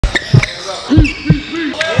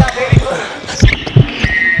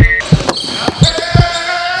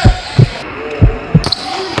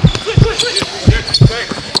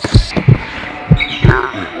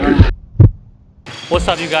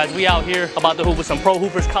up, you guys? We out here about to hoop with some pro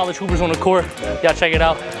hoopers, college hoopers on the court. Y'all check it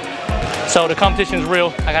out. So the competition is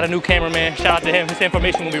real. I got a new cameraman. Shout out to him. His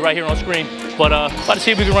information will be right here on screen. But about to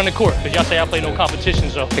see if we can run the court, because y'all say I play no competition,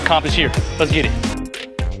 so the comp is here. Let's get it.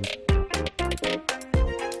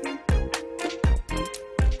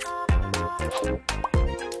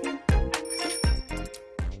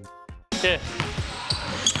 Yeah.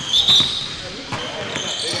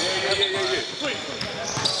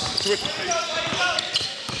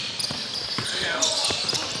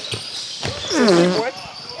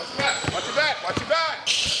 Watch your back. Watch your back.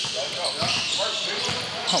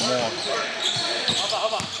 Come on.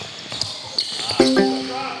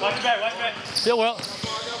 Watch your back. Watch your back. Still well.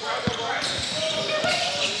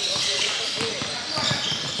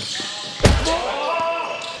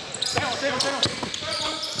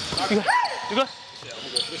 You good? Yeah, I'm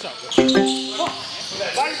good. Good shot.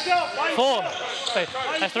 By yourself. By yourself. 4. Wait,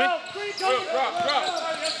 that's 3? Drop.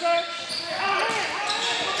 Yes, sir.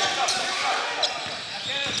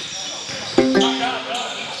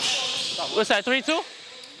 What's that, 3-2?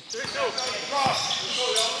 3-2.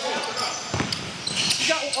 You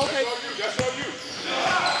got, okay. That's on you.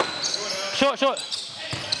 Short.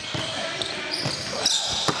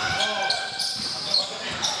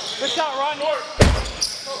 Good shot, Ron.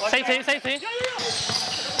 Same team.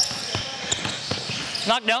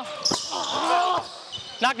 Knock down.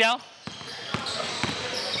 Knock down.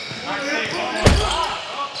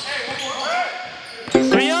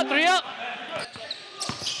 Three up.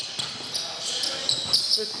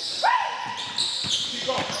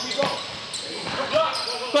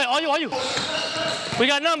 Wait, all you. We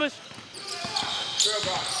got numbers.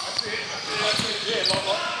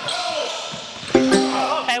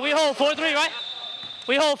 Hey, we hold 4-3, right?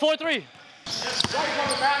 We hold 4-3.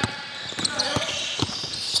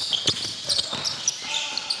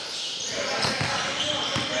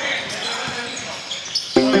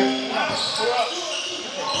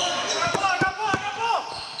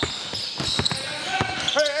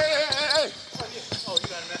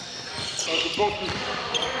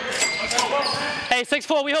 Hey,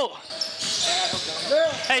 6-4, we hold.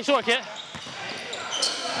 Hey, short, kid.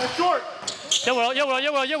 Short. Yo, all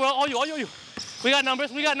you. We got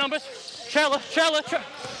numbers. Trailer.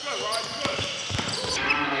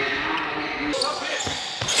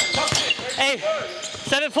 Hey,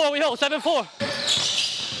 7-4, we hold, 7-4.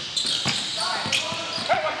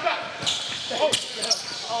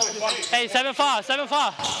 Hey,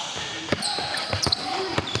 7-5.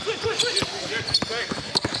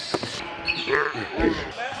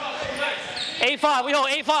 Eight five, we hold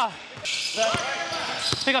 8-5.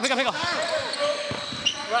 Pick up.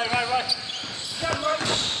 Right.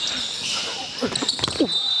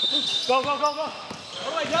 Go.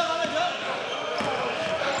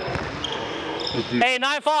 Hey,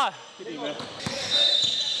 9-5.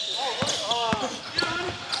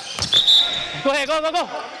 Go ahead, go.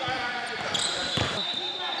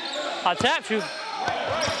 I tapped you.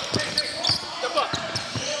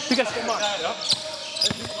 You got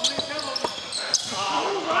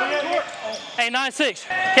Hey, 9-6.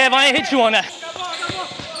 Kev, I ain't hit you on that.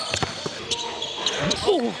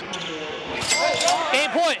 Ooh.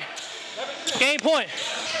 Game point.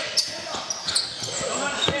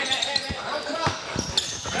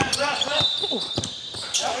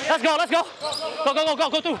 Let's go.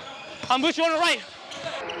 Go through. I'm with you on the right.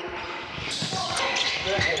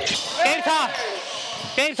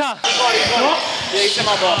 Game time. Yeah, he's in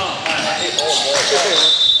my ball.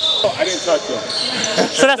 I didn't touch him.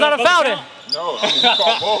 So that's not a foul then? No, I mean, you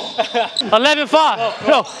caught ball. 11-5.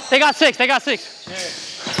 No, they got 6.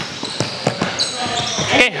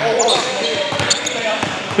 Okay.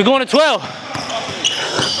 We're going to 12.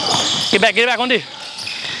 Get back on D.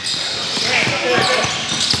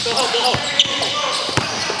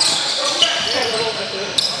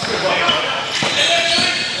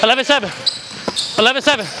 $11-7. I'm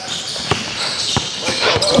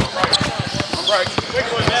right.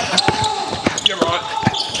 You're right.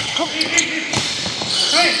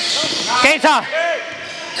 Game time.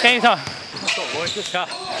 Let's go, boy. Good shot.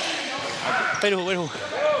 Way to hoop.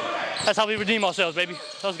 That's how we redeem ourselves, baby.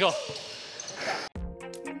 Let's go.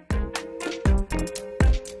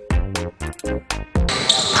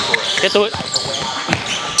 Get to it.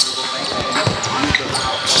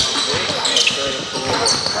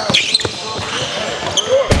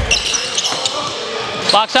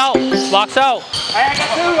 Box out. I got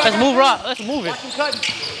 2. Let's move right. Let's move it. Watch him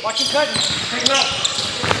cutting. Take it up.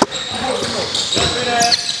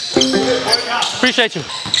 Appreciate you.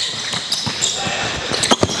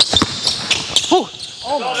 Whew.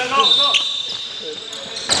 Oh my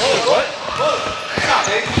God.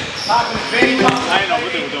 I didn't know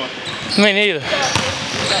what they were doing. Me neither.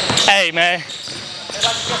 Hey, man.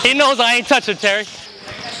 He knows I ain't touching Terry.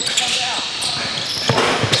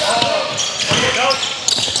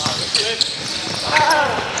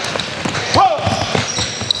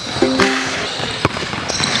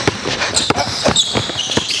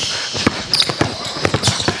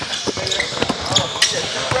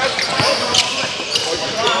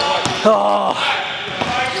 Oh.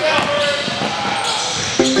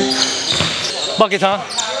 Bucket time.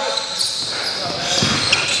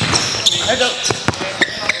 Heads up.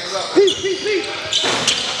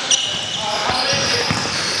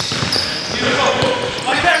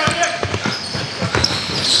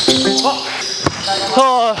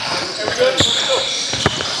 Oh.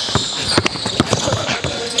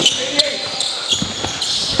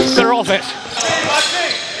 Better offense.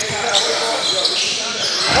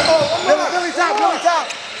 Billy top, Billy top.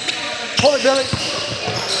 Hold it, Billy.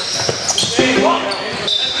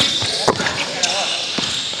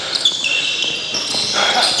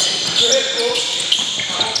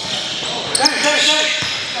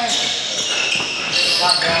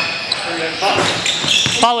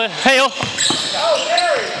 Follow it. Hey, yo.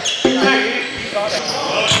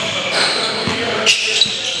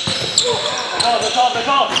 They're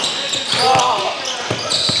called.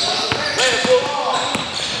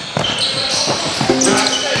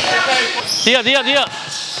 Dia.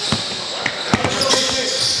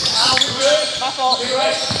 My fault.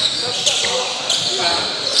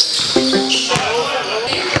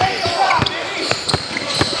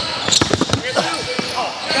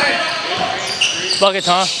 Bucket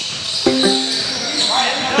time.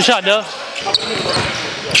 Good shot, Doug.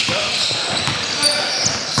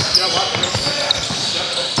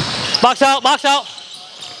 Box out.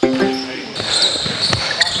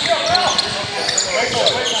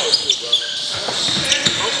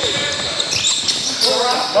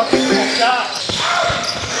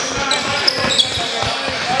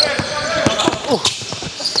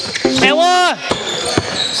 And one.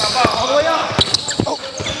 All the way up.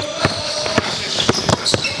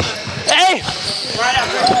 Hey. Right out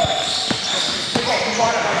there.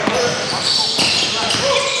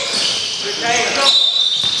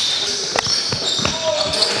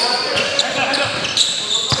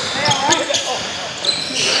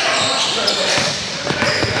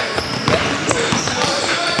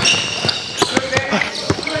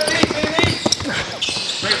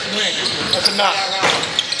 That's a knock.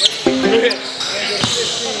 Good hit.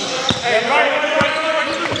 Hey, right.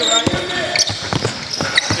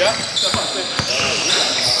 Yeah?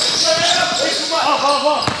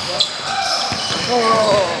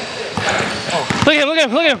 Look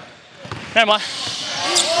at him. Never mind.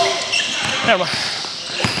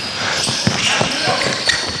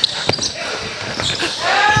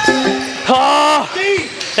 Oh,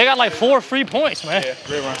 they got like 4 free points, man. Yeah,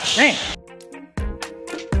 great run. Dang.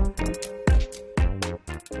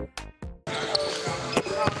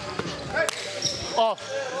 Off.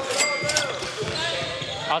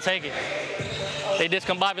 I'll take it. They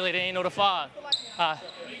discombobulated, they ain't know the 5.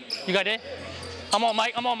 You got that? I'm on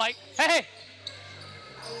mic. Hey!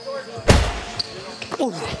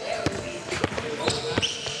 Ooh.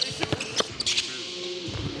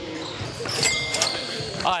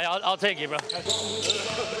 All right, I'll take it, bro.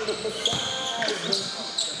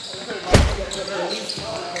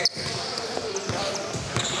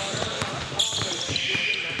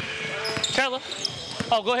 Taylor.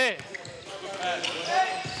 Oh, go ahead.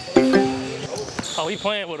 Oh, he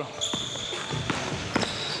playing with him.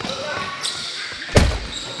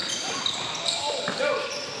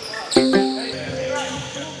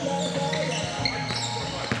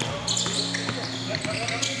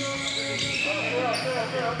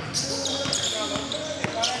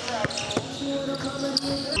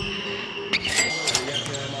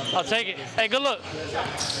 I'll take it. Hey, good look.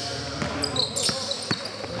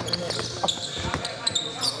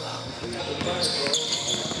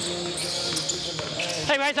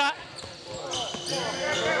 Hey, right side.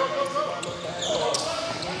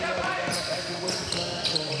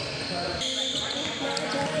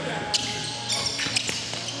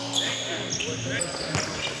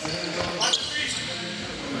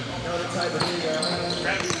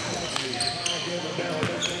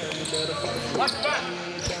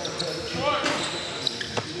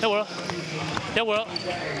 That world.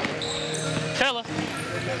 Taylor.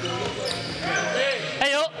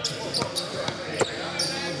 Hey, yo.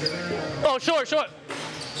 Oh, short.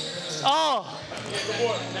 Oh.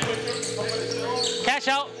 Cash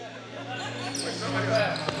out.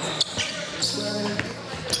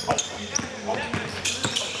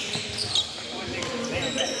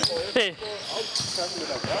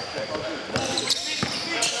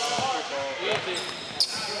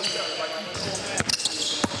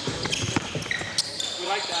 We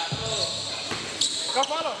like that. Go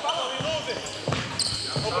follow, he lose it.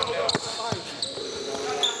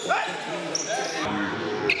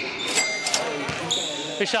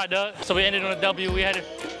 Good shot, Doug. So we ended on a W. We had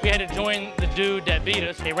to join the dude that beat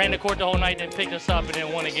us. They ran the court the whole night, then picked us up, and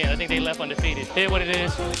then won again. I think they left undefeated. It is what it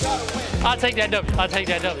is. I'll take that W. I'll take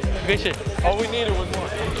that W. Good shit. All we needed was one.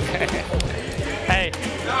 Hey,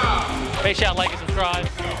 make sure y'all like and subscribe.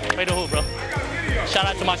 Way to hoop, bro. Shout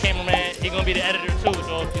out to my cameraman. He's gonna be the editor too.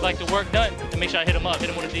 So if you like the work done, then make sure I hit him up. Hit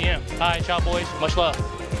him with a DM. All right, y'all boys. Much love.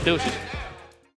 Deuces.